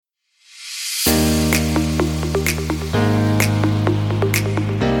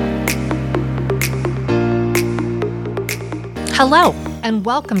Hello, and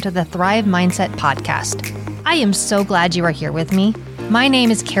welcome to the Thrive Mindset Podcast. I am so glad you are here with me. My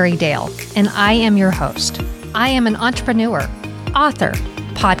name is Carrie Dale, and I am your host. I am an entrepreneur, author,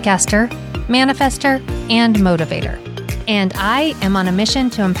 podcaster, manifester, and motivator. And I am on a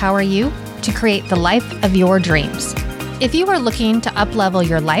mission to empower you to create the life of your dreams. If you are looking to up-level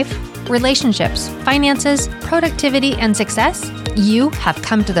your life, relationships, finances, productivity, and success, you have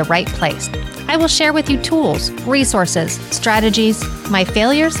come to the right place. I will share with you tools, resources, strategies, my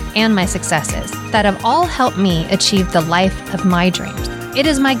failures, and my successes that have all helped me achieve the life of my dreams. It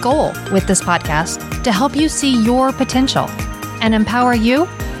is my goal with this podcast to help you see your potential and empower you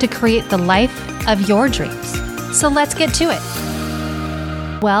to create the life of your dreams. So let's get to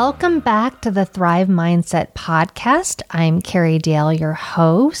it. Welcome back to the Thrive Mindset Podcast. I'm Carrie Dale, your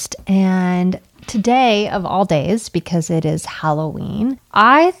host, and today, of all days, because it is Halloween,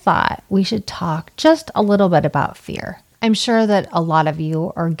 I thought we should talk just a little bit about fear. I'm sure that a lot of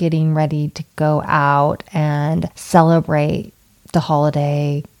you are getting ready to go out and celebrate the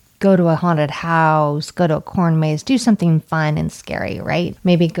holiday, go to a haunted house, go to a corn maze, do something fun and scary, right?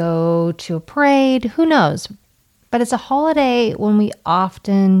 Maybe go to a parade, who knows? But it's a holiday when we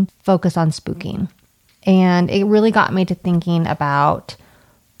often focus on spooking. And it really got me to thinking about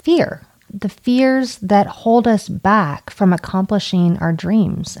fear. The fears that hold us back from accomplishing our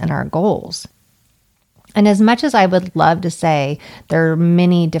dreams and our goals. And as much as I would love to say there are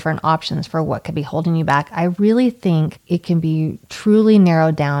many different options for what could be holding you back, I really think it can be truly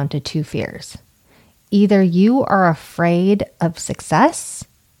narrowed down to two fears. Either you are afraid of success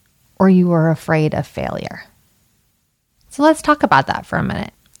or you are afraid of failure. So let's talk about that for a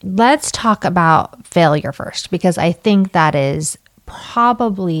minute. Let's talk about failure first, because I think that is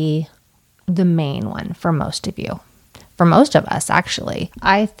probably the main one for most of you, for most of us, actually.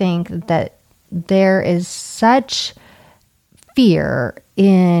 I think that there is such fear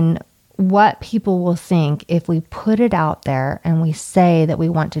in what people will think if we put it out there and we say that we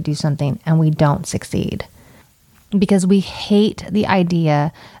want to do something and we don't succeed, because we hate the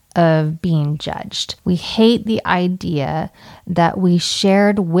idea of being judged. We hate the idea that we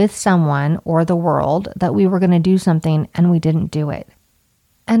shared with someone or the world that we were going to do something and we didn't do it.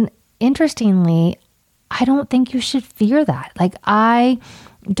 And interestingly, I don't think you should fear that. I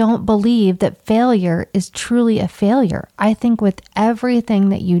don't believe that failure is truly a failure. I think with everything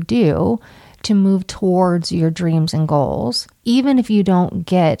that you do to move towards your dreams and goals, even if you don't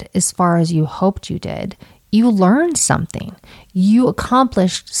get as far as you hoped you did, you learned something. You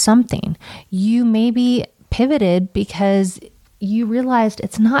accomplished something. You maybe pivoted because you realized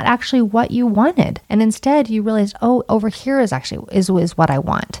it's not actually what you wanted. And instead you realized, oh, over here is what I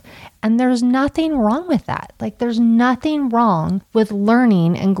want. And there's nothing wrong with that. There's nothing wrong with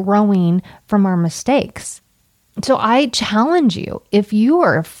learning and growing from our mistakes. So I challenge you, if you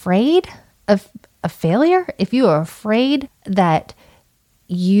are afraid of a failure, if you are afraid that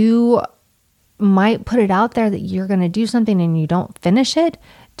you might put it out there that you're going to do something and you don't finish it,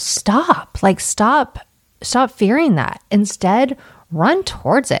 stop. Stop fearing that. Instead, run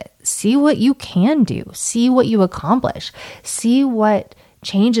towards it. See what you can do. See what you accomplish. See what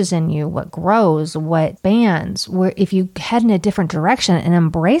changes in you, what grows, what bands, where if you head in a different direction, and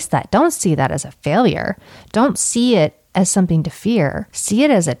embrace that. Don't see that as a failure. Don't see it as something to fear. See it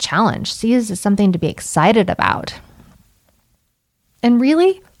as a challenge. See it as something to be excited about. And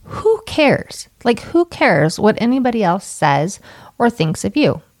really, who cares? Who cares what anybody else says or thinks of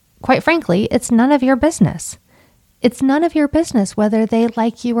you? Quite frankly, it's none of your business. It's none of your business whether they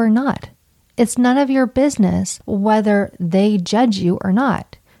like you or not. It's none of your business whether they judge you or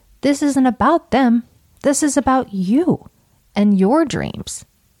not. This isn't about them. This is about you and your dreams.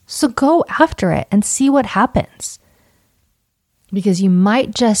 So go after it and see what happens. Because you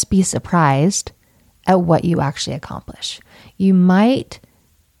might just be surprised at what you actually accomplish. You might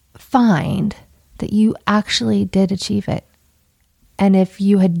find that you actually did achieve it. And if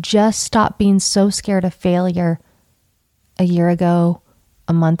you had just stopped being so scared of failure a year ago,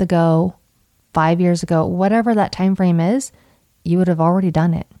 a month ago, 5 years ago, whatever that time frame is, you would have already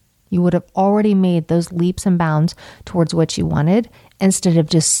done it. You would have already made those leaps and bounds towards what you wanted, instead of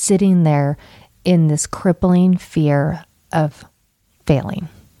just sitting there in this crippling fear of failing.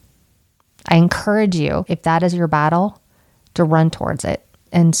 I encourage you, if that is your battle, to run towards it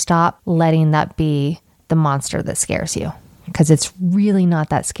and stop letting that be the monster that scares you, because it's really not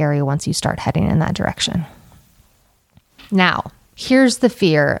that scary once you start heading in that direction. Now, here's the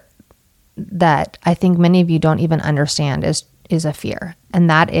fear that I think many of you don't even understand is a fear, and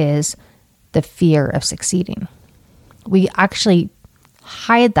that is the fear of succeeding. We actually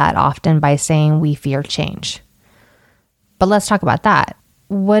hide that often by saying we fear change. But let's talk about that.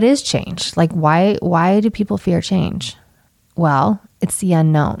 What is change? Like, why do people fear change? Well, it's the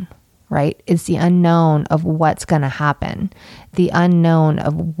unknown, right? It's the unknown of what's going to happen, the unknown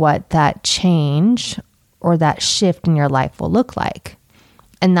of what that change or that shift in your life will look like.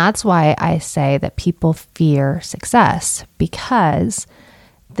 And that's why I say that people fear success, because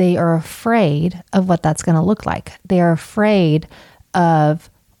they are afraid of what that's going to look like. They are afraid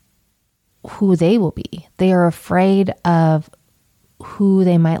of who they will be. They are afraid of who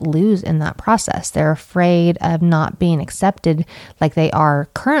they might lose in that process. They're afraid of not being accepted like they are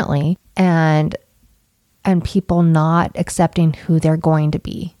currently, and people not accepting who they're going to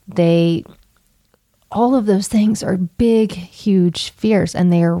be. All of those things are big, huge fears,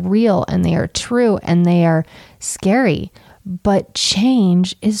 and they are real, and they are true, and they are scary. But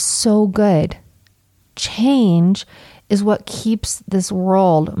change is so good. Change is what keeps this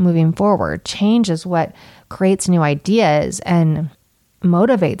world moving forward. Change is what creates new ideas and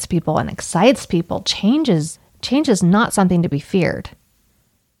motivates people and excites people. Change is not something to be feared.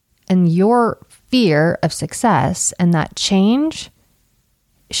 And your fear of success and that change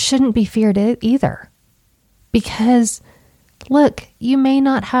shouldn't be feared either. Because look, you may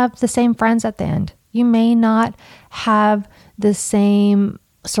not have the same friends at the end. You may not have the same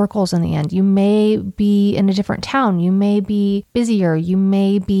circles in the end. You may be in a different town. You may be busier. You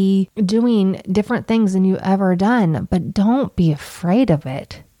may be doing different things than you've ever done, but don't be afraid of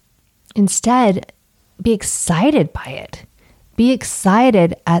it. Instead, be excited by it. Be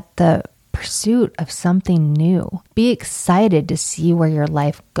excited at the pursuit of something new. Be excited to see where your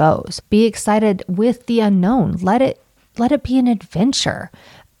life goes. Be excited with the unknown. Let it be an adventure.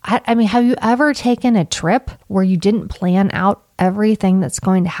 I mean, have you ever taken a trip where you didn't plan out everything that's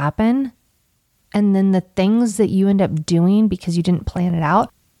going to happen? And then the things that you end up doing because you didn't plan it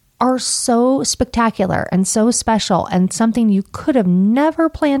out are so spectacular and so special and something you could have never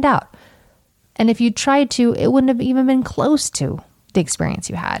planned out. And if you tried to, it wouldn't have even been close to the experience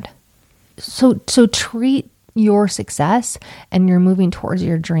you had. So treat your success and your moving towards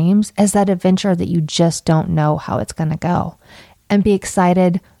your dreams as that adventure that you just don't know how it's going to go. And be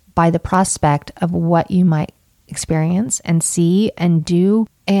excited by the prospect of what you might experience and see and do,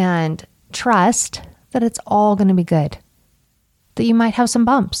 and trust that it's all going to be good. That you might have some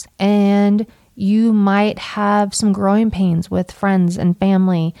bumps and you might have some growing pains with friends and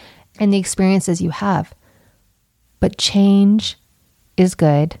family and the experiences you have. But change is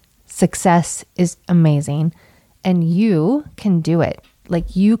good. Success is amazing. And you can do it.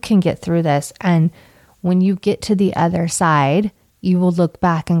 Like, you can get through this. And when you get to the other side, you will look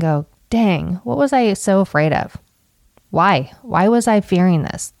back and go, dang, what was I so afraid of? Why? Why was I fearing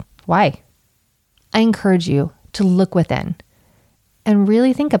this? Why? I encourage you to look within and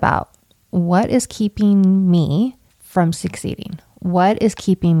really think about, what is keeping me from succeeding? What is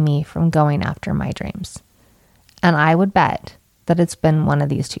keeping me from going after my dreams? And I would bet that it's been one of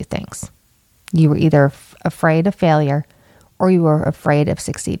these two things. You were either afraid of failure or you were afraid of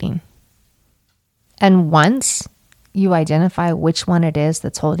succeeding. And once you identify which one it is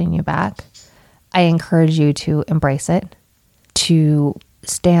that's holding you back, I encourage you to embrace it, to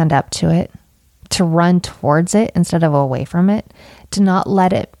stand up to it, to run towards it instead of away from it, to not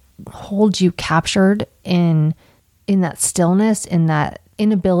let it hold you captured in that stillness, in that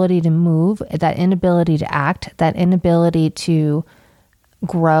inability to move, that inability to act, that inability to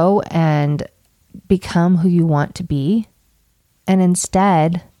grow and become who you want to be. And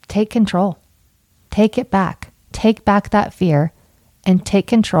instead, take control. Take it back. Take back that fear and take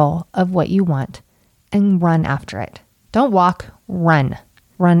control of what you want and run after it. Don't walk, run.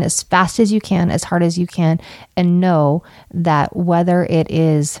 Run as fast as you can, as hard as you can, and know that whether it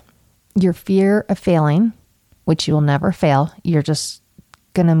is your fear of failing, which you will never fail, you're just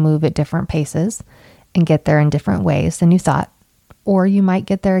going to move at different paces and get there in different ways than you thought. Or you might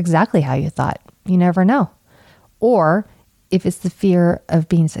get there exactly how you thought. You never know. Or if it's the fear of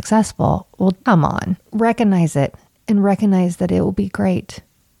being successful, well, come on, recognize it and recognize that it will be great.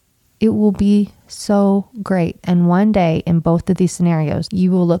 It will be so great. And one day in both of these scenarios,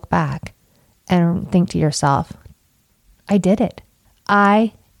 you will look back and think to yourself, I did it.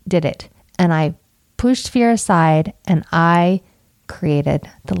 I did it. And I pushed fear aside and I created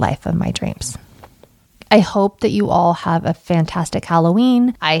the life of my dreams. I hope that you all have a fantastic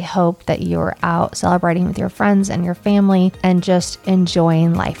Halloween. I hope that you're out celebrating with your friends and your family and just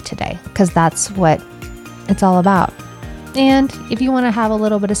enjoying life today, because that's what it's all about. And if you want to have a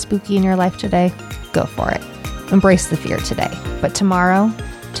little bit of spooky in your life today, go for it. Embrace the fear today. But tomorrow,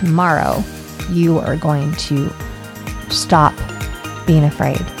 you are going to stop being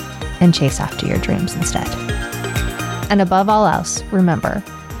afraid and chase after your dreams instead. And above all else, remember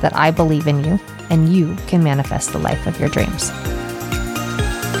that I believe in you and you can manifest the life of your dreams.